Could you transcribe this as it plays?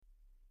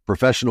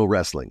Professional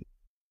wrestling,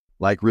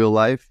 like real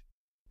life,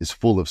 is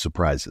full of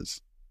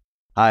surprises.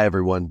 Hi,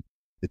 everyone.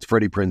 It's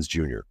Freddie Prinze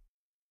Jr.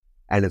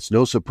 And it's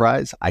no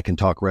surprise I can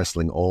talk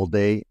wrestling all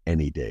day,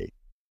 any day.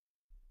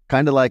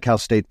 Kind of like how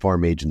State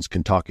Farm agents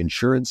can talk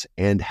insurance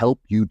and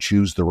help you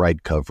choose the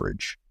right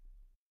coverage.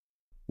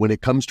 When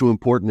it comes to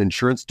important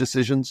insurance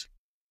decisions,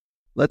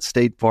 let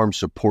State Farm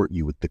support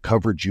you with the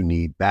coverage you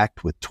need,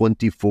 backed with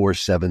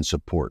 24/7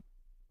 support.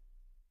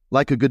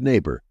 Like a good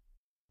neighbor,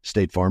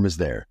 State Farm is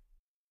there.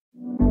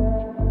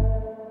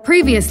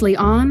 Previously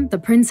on The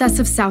Princess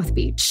of South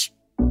Beach.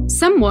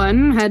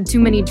 Someone had too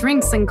many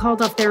drinks and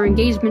called off their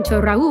engagement to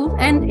Raul,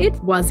 and it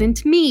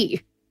wasn't me.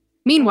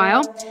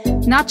 Meanwhile,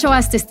 Nacho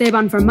asked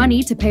Esteban for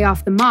money to pay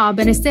off the mob,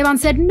 and Esteban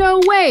said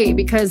no way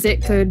because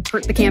it could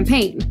hurt the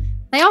campaign.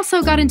 They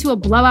also got into a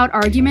blowout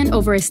argument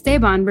over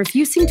Esteban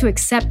refusing to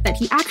accept that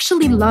he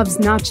actually loves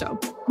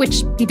Nacho,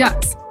 which he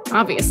does,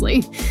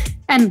 obviously.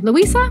 And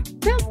Luisa,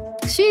 well,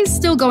 she's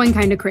still going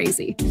kind of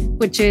crazy,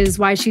 which is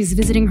why she's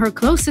visiting her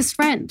closest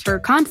friend, her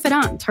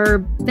confidant,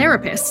 her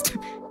therapist,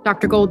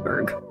 Dr.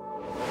 Goldberg.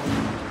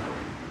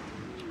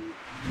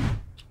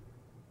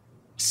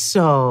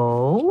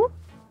 So,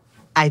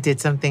 I did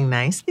something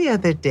nice the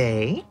other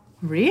day.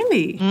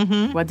 Really?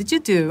 Mm-hmm. What did you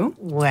do?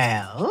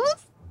 Well,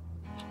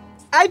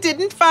 I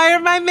didn't fire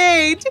my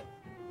maid.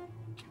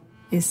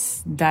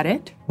 Is that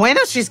it?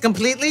 Bueno, she's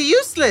completely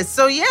useless,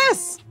 so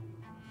yes.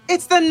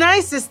 It's the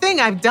nicest thing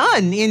I've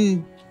done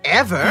in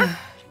ever.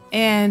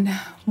 And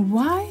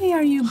why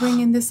are you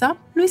bringing this up,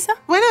 Luisa?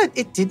 Bueno,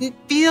 it didn't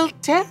feel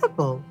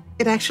terrible.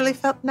 It actually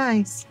felt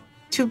nice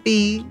to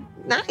be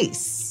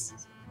nice,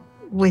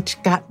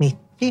 which got me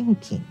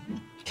thinking,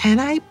 can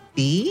I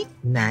be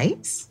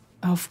nice?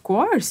 Of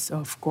course.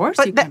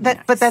 But you can be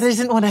nice. but that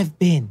isn't what I've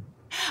been.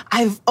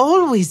 I've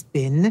always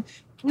been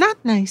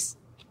not nice.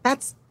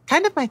 That's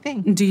kind of my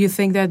thing. Do you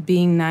think that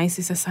being nice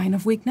is a sign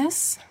of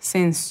weakness,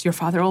 since your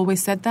father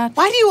always said that?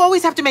 Why do you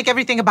always have to make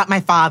everything about my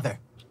father?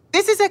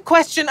 This is a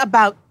question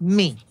about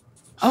me.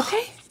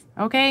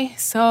 Okay.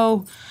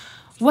 So,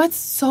 what's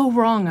so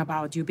wrong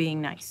about you being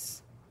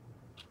nice?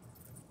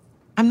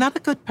 I'm not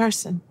a good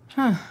person.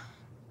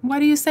 Why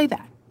do you say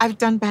that? I've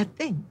done bad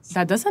things.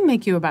 That doesn't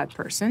make you a bad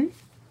person.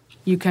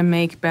 You can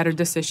make better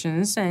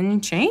decisions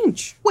and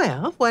change.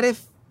 Well, what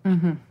if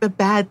the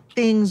bad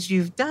things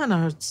you've done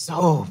are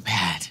so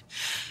bad?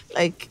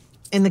 Like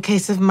in the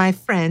case of my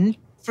friend,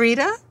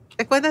 Frida.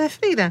 ¿Te acuerdas de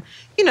Frida?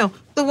 You know,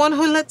 the one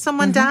who let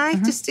someone die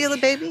to steal a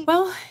baby?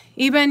 Well,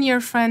 even your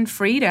friend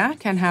Frida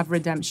can have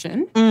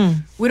redemption.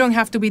 We don't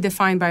have to be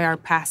defined by our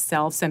past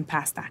selves and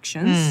past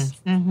actions.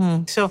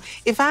 So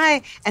if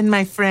I and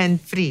my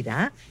friend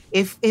Frida,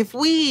 if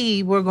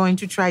we were going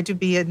to try to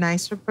be a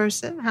nicer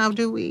person, how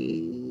do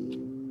we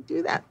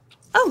do that?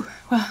 Oh,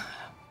 well,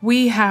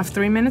 we have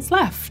 3 minutes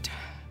left.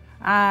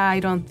 I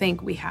don't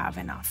think we have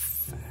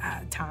enough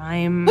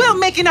time. We'll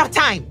make enough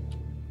time.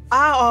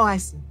 Oh, I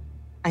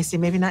see.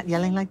 Maybe not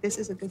yelling like this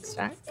is a good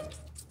start.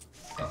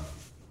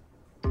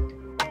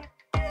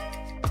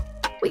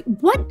 Wait,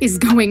 what is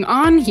going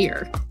on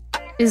here?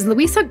 Is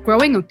Luisa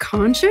growing a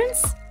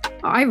conscience?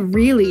 I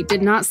really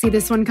did not see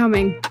this one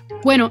coming.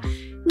 Bueno,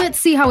 let's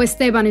see how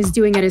Esteban is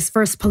doing at his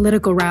first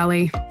political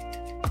rally.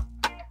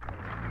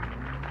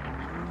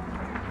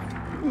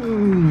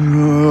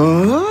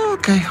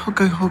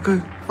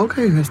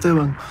 Okay,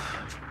 Esteban.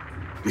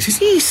 This is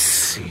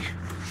easy.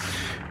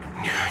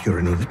 You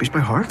already know the speech by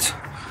heart.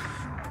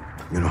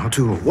 You know how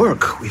to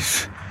work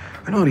with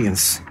an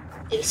audience.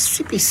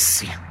 Easy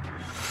peasy.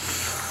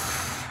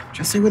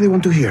 Just say what they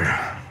want to hear.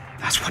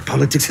 That's what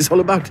politics is all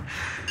about.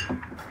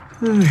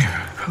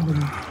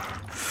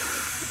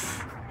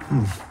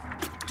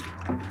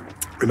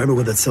 Remember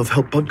what that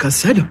self-help podcast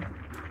said?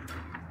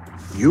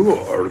 You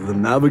are the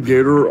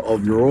navigator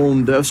of your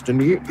own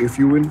destiny if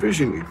you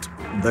envision it.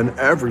 Then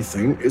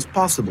everything is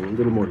possible. A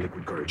little more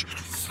liquid courage.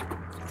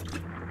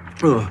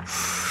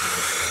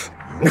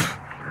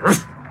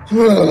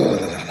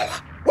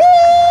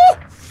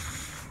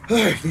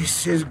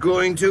 This is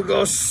going to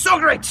go so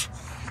great.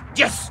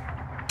 Yes.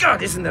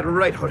 God, isn't that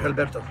right, Jorge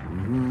Alberto?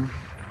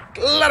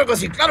 Claro que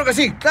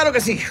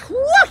sí.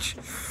 What?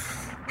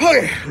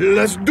 Okay,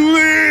 let's do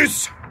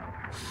this.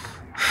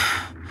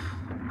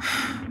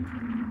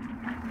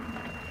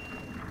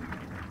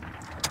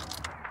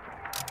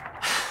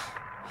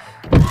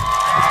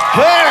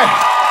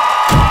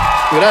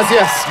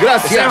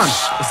 Gracias.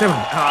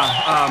 Esteban,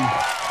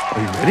 Are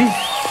you ready?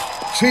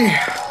 sí.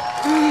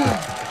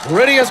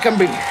 Ready as can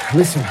be.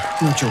 Listen,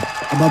 Nacho,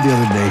 about the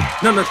other day.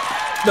 No, look,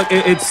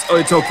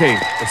 it's okay,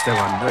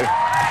 Esteban.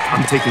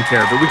 I'm taking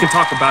care of it. We can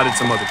talk about it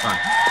some other time.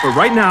 But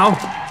right now,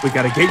 we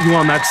gotta get you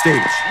on that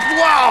stage.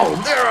 Wow,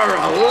 there are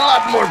a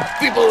lot more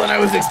people than I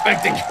was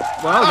expecting.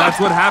 Well, that's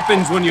what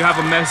happens when you have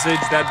a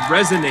message that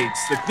resonates.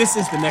 That this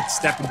is the next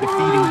step in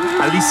defeating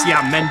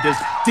Alicia Mendez.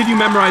 Did you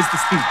memorize the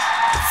speech?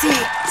 See,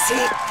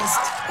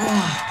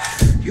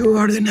 you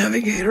are the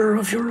navigator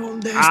of your own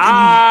destiny.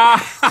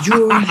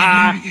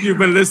 You've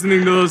been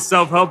listening to those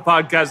self-help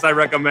podcasts I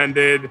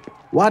recommended.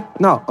 What?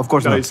 No, of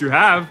course not. Yes, you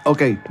have.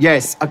 Okay,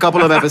 yes, a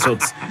couple of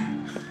episodes.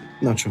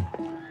 Nacho,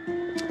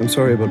 I'm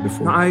sorry about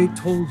before. I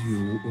told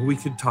you we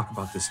could talk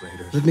about this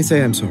later. Let me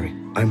say I'm sorry.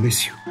 I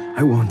miss you.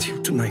 I want you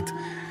tonight.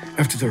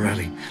 After the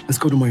rally, let's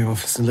go to my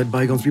office and let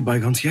bygones be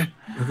bygones, yeah?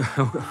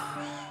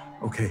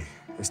 Okay,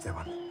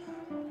 Esteban.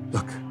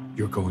 Look,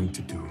 you're going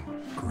to do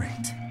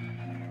great.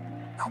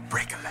 Now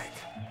break a leg.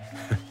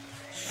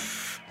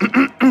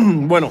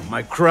 Bueno,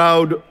 my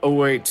crowd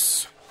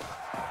awaits.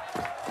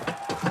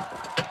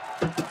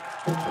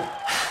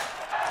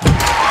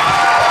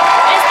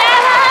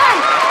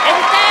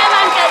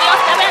 Esteban, que Dios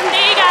te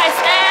bendiga,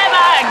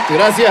 Esteban.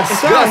 Gracias,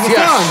 Esteban,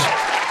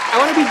 I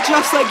want to be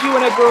just like you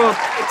when I grow up,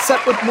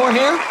 except with more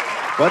hair.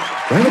 What?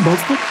 Do I have a bald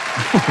spot?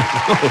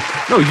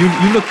 No, you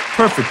look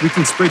perfect. We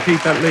can spray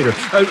paint that later.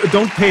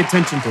 Don't pay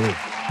attention to it.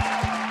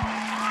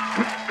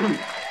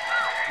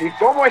 ¿Y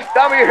cómo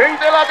está mi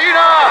gente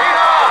latina?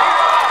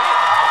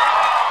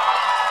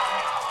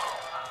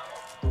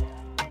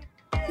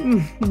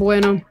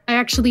 Bueno, I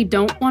actually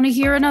don't want to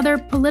hear another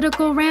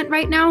political rant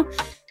right now.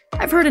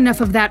 I've heard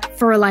enough of that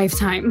for a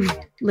lifetime.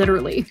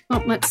 Literally.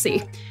 Well, let's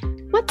see.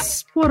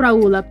 What's poor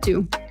Raul up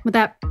to? With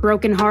that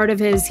broken heart of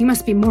his, he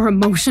must be more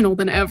emotional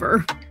than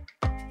ever.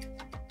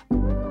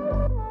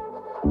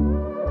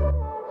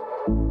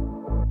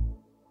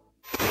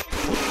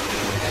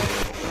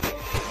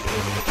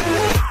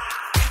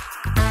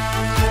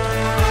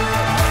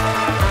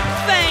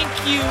 Thank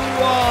you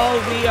all.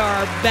 We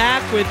are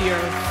back with your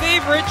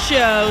favorite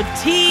show,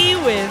 Tea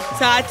with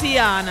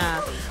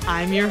Tatiana.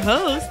 I'm your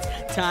host,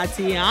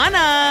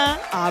 Tatiana,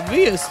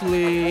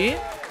 obviously.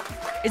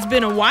 It's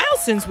been a while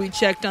since we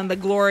checked on the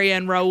Gloria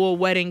and Raul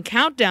wedding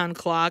countdown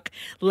clock.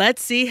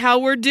 Let's see how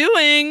we're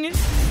doing.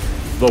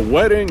 The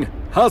wedding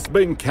has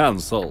been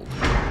canceled.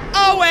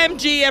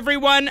 OMG,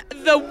 everyone.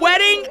 The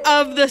wedding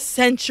of the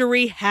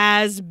century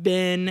has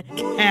been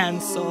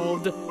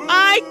canceled.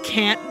 I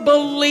can't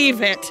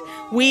believe it.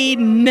 We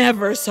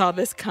never saw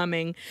this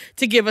coming.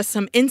 To give us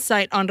some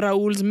insight on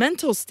Raul's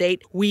mental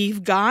state,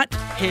 we've got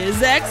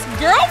his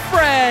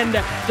ex-girlfriend,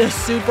 the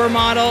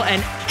supermodel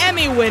and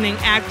Emmy-winning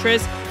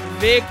actress,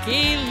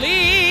 Vicky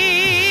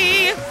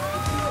Lee.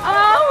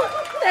 Oh,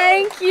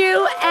 thank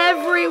you,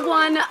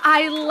 everyone.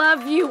 I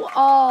love you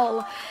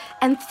all.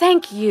 And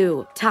thank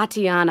you,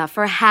 Tatiana,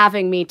 for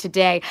having me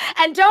today.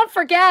 And don't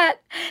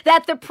forget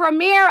that the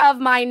premiere of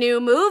my new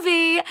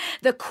movie,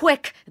 The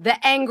Quick, the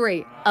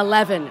Angry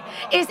 11,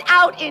 is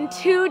out in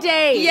 2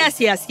 days.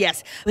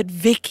 Yes. But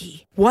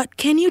Vicky, what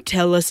can you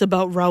tell us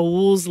about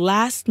Raul's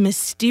last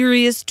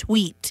mysterious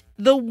tweet?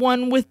 The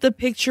one with the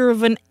picture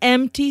of an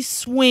empty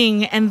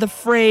swing and the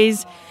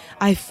phrase,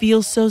 "I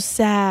feel so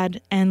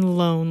sad and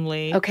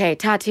lonely." Okay,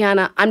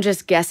 Tatiana, I'm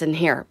just guessing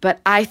here,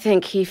 but I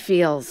think he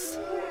feels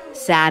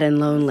sad and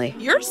lonely.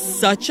 You're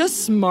such a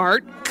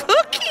smart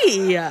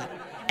cookie.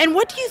 And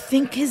what do you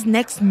think his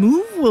next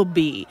move will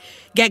be?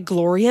 Get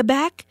Gloria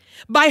back?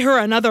 Buy her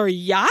another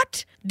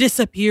yacht?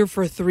 Disappear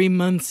for 3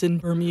 months in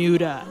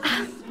Bermuda?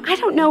 I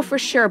don't know for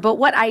sure, but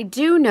what I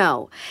do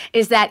know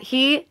is that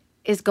he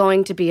is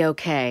going to be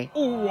okay.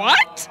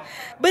 What?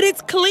 But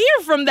it's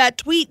clear from that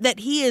tweet that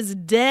he is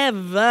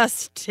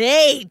devastated.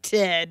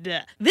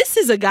 This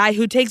is a guy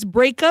who takes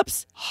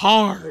breakups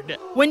hard.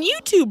 When you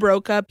two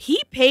broke up,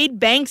 he paid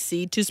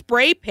Banksy to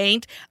spray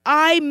paint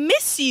 "I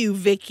miss you,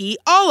 Vicky"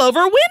 all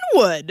over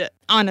Wynwood.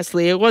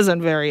 Honestly, it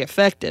wasn't very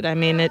effective. I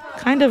mean, it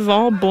kind of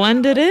all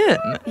blended in.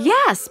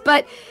 Yes,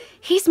 but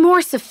he's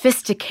more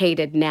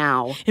sophisticated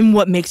now. And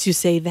what makes you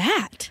say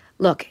that?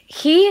 Look,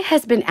 he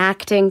has been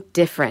acting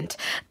different.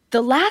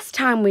 The last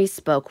time we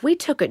spoke, we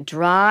took a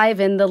drive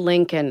in the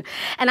Lincoln.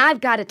 And I've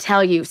got to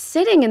tell you,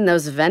 sitting in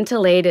those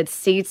ventilated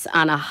seats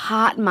on a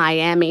hot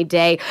Miami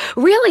day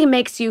really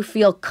makes you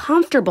feel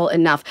comfortable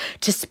enough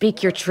to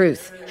speak your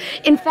truth.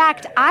 In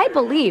fact, I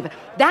believe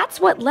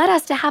that's what led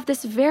us to have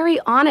this very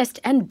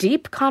honest and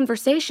deep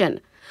conversation.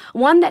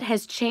 One that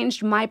has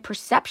changed my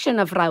perception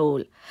of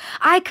Raul.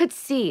 I could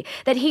see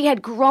that he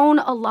had grown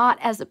a lot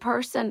as a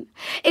person.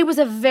 It was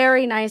a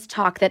very nice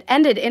talk that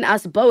ended in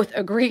us both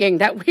agreeing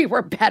that we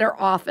were better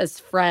off as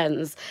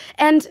friends.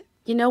 And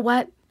you know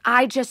what?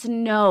 I just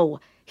know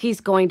he's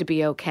going to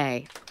be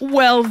okay.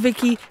 Well,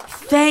 Vicky,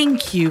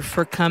 thank you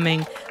for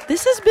coming.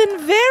 This has been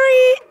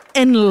very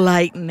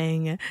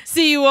enlightening.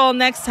 See you all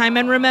next time,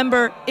 and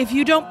remember, if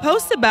you don't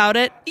post about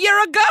it,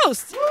 you're a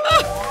ghost.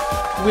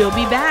 We'll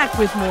be back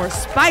with more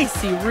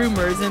spicy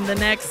rumors in the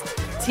next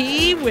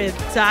Tea with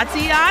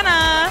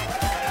Tatiana.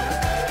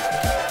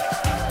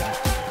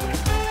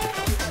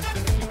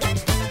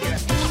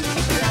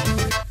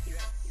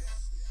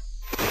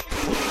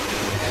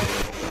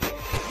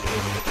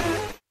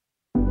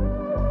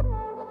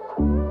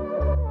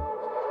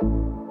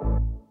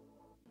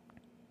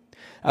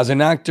 As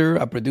an actor,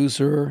 a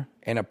producer,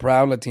 and a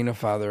proud Latino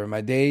father, my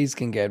days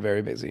can get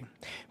very busy,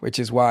 which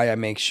is why I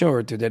make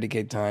sure to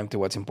dedicate time to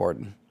what's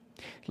important,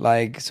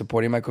 like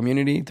supporting my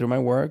community through my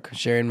work,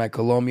 sharing my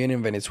Colombian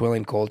and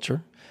Venezuelan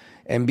culture,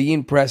 and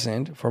being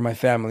present for my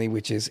family,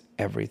 which is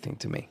everything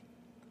to me.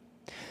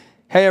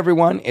 Hey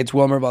everyone, it's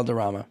Wilmer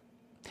Valderrama,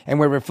 and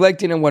we're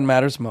reflecting on what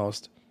matters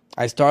most.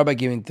 I start by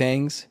giving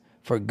thanks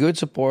for good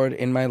support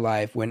in my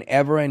life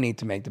whenever I need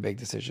to make the big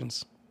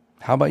decisions.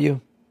 How about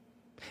you?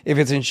 If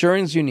it's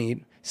insurance you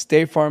need,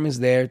 State Farm is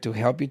there to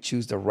help you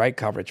choose the right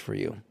coverage for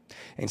you.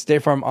 And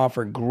State Farm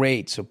offers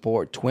great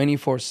support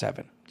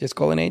 24/7. Just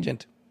call an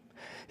agent.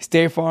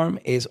 State Farm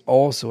is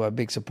also a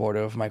big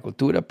supporter of My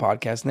Cultura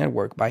podcast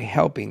network by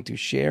helping to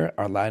share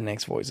our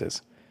Latinx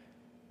voices.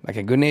 Like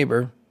a good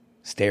neighbor,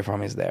 State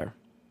Farm is there.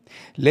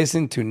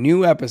 Listen to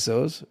new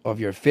episodes of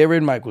your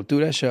favorite My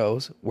Cultura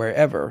shows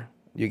wherever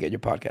you get your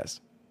podcasts.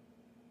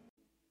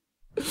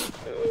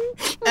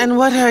 And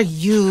what are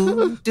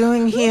you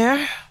doing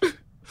here?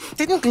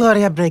 Didn't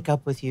Gloria break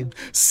up with you?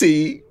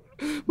 See,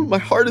 my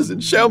heart is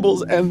in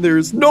shambles and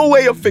there's no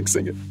way of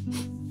fixing it.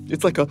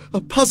 It's like a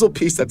puzzle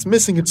piece that's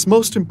missing its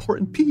most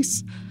important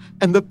piece.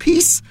 And the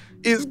piece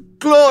is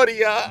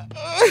Gloria.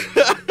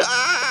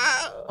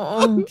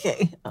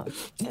 Okay.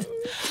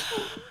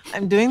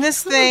 I'm doing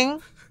this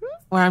thing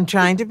where I'm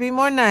trying to be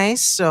more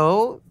nice,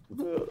 so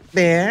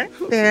there,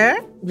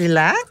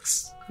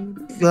 relax.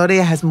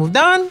 Gloria has moved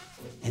on,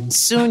 and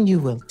soon you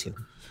will too.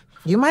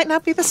 You might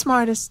not be the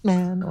smartest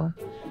man or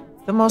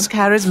the most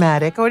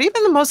charismatic or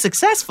even the most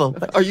successful,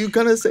 but... Are you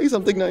gonna say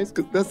something nice?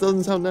 Because that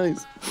doesn't sound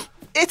nice.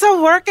 It's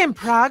a work in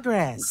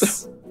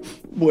progress.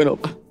 Bueno,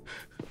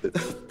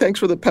 thanks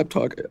for the pep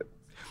talk.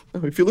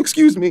 If you'll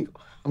excuse me,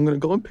 I'm gonna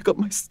go and pick up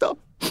my stuff.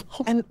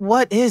 And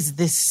what is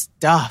this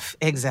stuff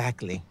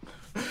exactly?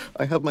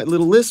 I have my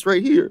little list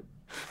right here.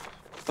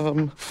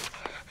 I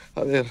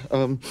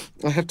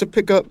have to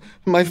pick up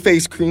my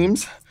face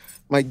creams,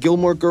 my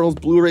Gilmore Girls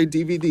Blu-ray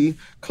DVD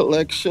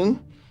collection,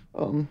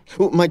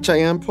 my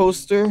Chayanne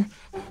poster,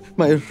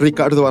 my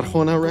Ricardo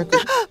Arjona record.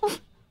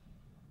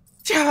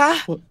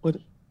 Chava, What?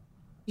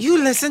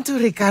 you listen to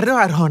Ricardo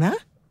Arjona?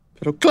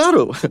 Pero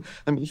claro.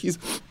 I mean, he's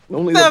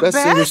only the best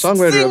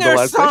singer-songwriter of the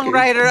last decade.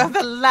 Singer-songwriter of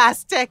the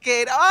last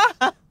decade.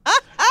 Oh,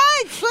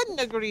 I couldn't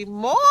agree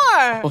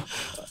more.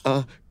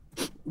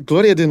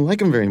 Gloria didn't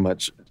like him very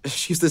much.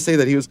 She used to say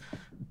that he was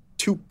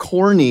too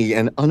corny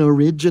and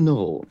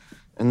unoriginal,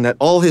 and that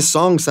all his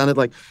songs sounded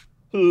like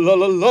la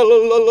la la la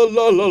la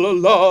la la la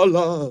la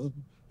la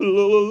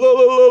la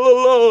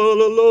la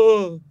la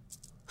la.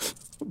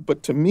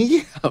 But to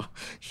me,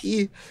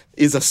 he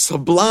is a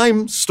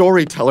sublime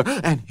storyteller,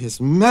 and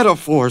his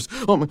metaphors.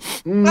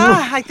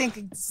 I think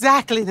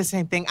exactly the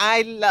same thing.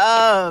 I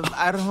love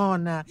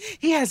Arjona.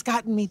 He has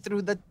gotten me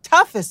through the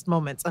toughest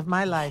moments of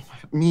my life.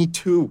 Me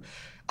too.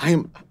 I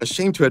am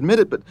ashamed to admit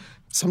it, but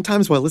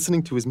sometimes while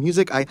listening to his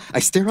music, I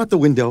stare out the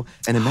window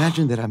and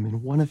imagine that I'm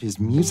in one of his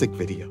music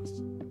videos.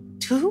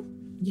 Do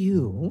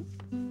you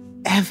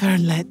ever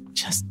let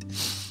just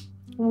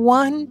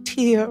one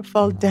tear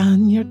fall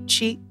down your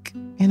cheek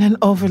in an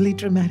overly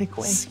dramatic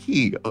way?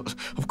 See,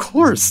 of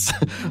course.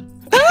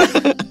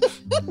 I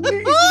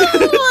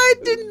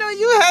didn't know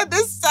you had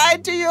this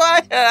side to you,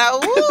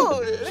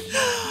 Raul.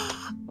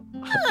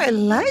 I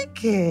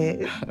like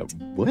it.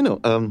 Bueno,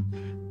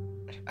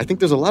 I think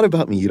there's a lot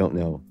about me you don't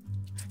know.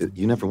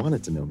 You never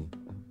wanted to know me.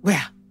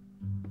 Well,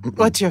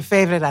 what's your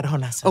favorite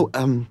Arjona song?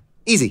 Oh,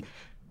 easy.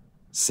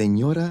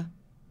 Señora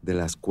de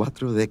las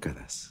 4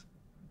 décadas.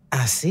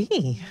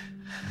 Sí.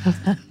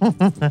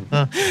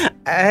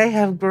 I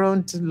have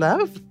grown to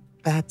love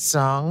that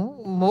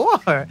song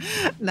more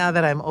now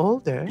that I'm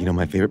older. You know,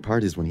 my favorite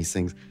part is when he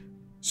sings,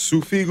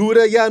 Su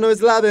figura ya no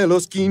es la de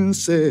los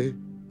 15,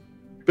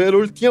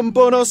 pero el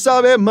tiempo no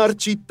sabe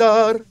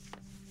marchitar.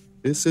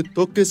 Ese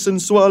toque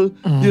sensual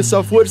y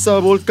esa fuerza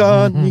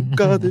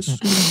volcánica de su...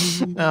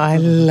 Oh, I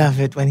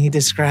love it when he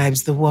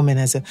describes the woman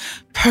as a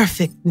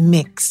perfect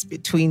mix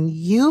between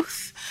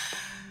youth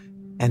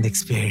and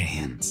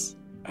experience.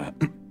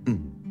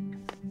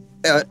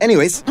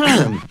 Anyways.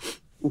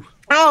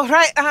 Oh,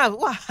 right. I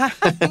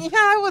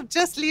will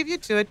just leave you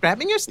to it,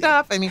 grabbing your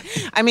stuff.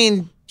 I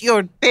mean,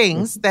 your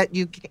things that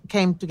you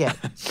came to get.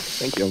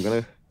 Thank you. I'm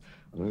gonna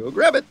go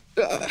grab it.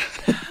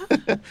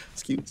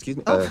 Excuse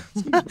me.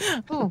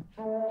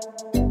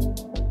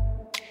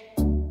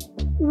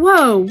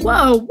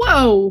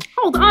 Whoa.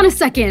 Hold on a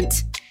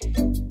second.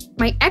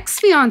 My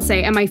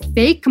ex-fiance and my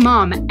fake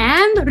mom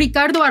and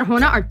Ricardo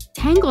Arjona are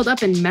tangled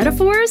up in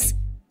metaphors?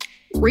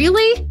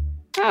 Really?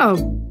 Oh,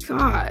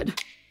 God.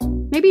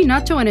 Maybe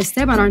Nacho and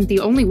Esteban aren't the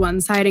only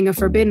ones hiding a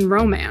forbidden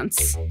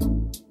romance.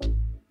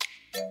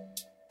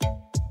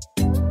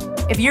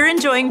 If you're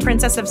enjoying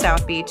Princess of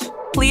South Beach,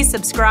 please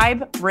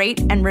subscribe, rate,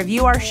 and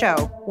review our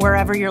show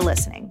wherever you're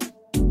listening.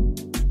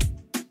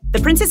 The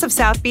Princess of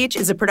South Beach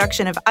is a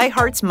production of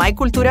iHeart's My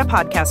Cultura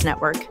podcast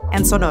network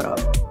and Sonoro.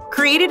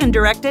 Created and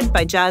directed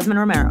by Jasmine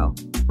Romero.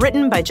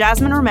 Written by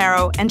Jasmine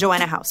Romero and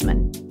Joanna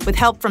Hausman, with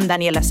help from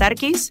Daniela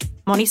Sarkis,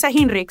 Monisa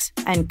Hinrichs,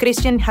 and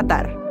Christian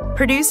Hatar.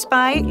 Produced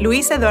by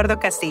Luis Eduardo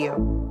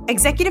Castillo.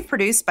 Executive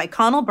produced by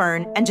Connell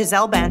Byrne and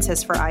Giselle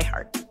Bances for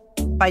iHeart.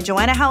 By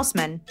Joanna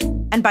Hausman,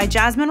 and by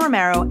Jasmine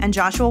Romero and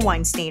Joshua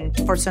Weinstein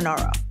for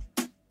Sonoro.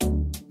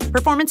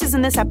 Performances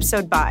in this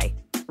episode by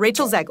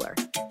Rachel Zegler,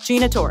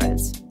 Gina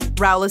Torres,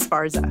 Raul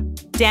Esparza,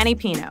 Danny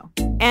Pino,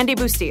 Andy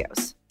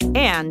Bustillos,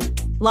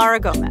 and Lara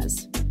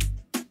Gomez.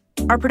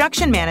 Our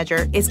production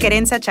manager is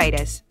Querenza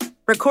Chaires.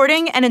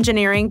 Recording and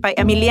engineering by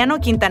Emiliano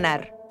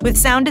Quintanar, with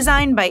sound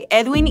design by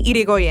Edwin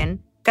Irigoyen,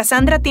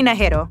 Cassandra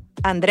Tinajero,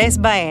 Andres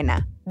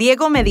Baena,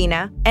 Diego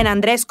Medina, and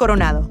Andres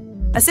Coronado.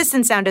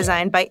 Assistant sound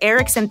design by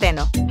Eric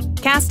Centeno.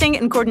 Casting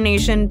and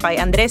coordination by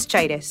Andres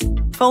Chaires.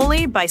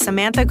 Foley by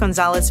Samantha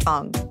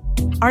Gonzalez-Fong.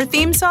 Our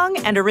theme song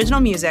and original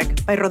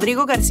music by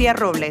Rodrigo Garcia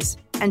Robles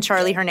and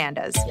Charlie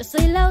Hernandez. Yo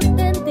soy la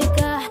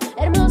auténtica,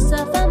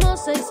 hermosa,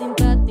 famosa y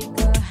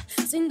simpática.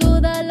 Sin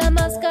duda la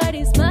más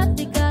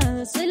carismática.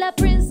 Soy la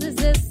princess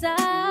de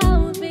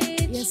South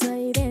Beach. Yo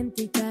soy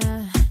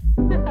idéntica.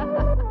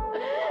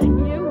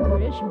 You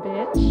wish,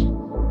 bitch.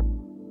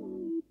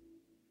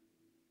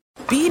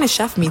 Being a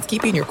chef means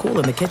keeping your cool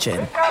in the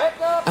kitchen.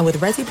 And with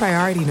Resi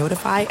Priority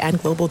Notify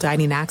and Global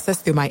Dining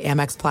Access through my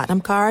Amex Platinum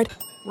card,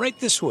 right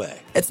this way.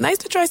 It's nice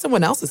to try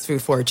someone else's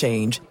food for a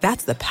change.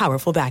 That's the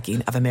powerful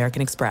backing of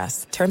American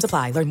Express. Terms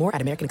apply. Learn more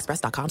at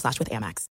americanexpress.com/withAmex.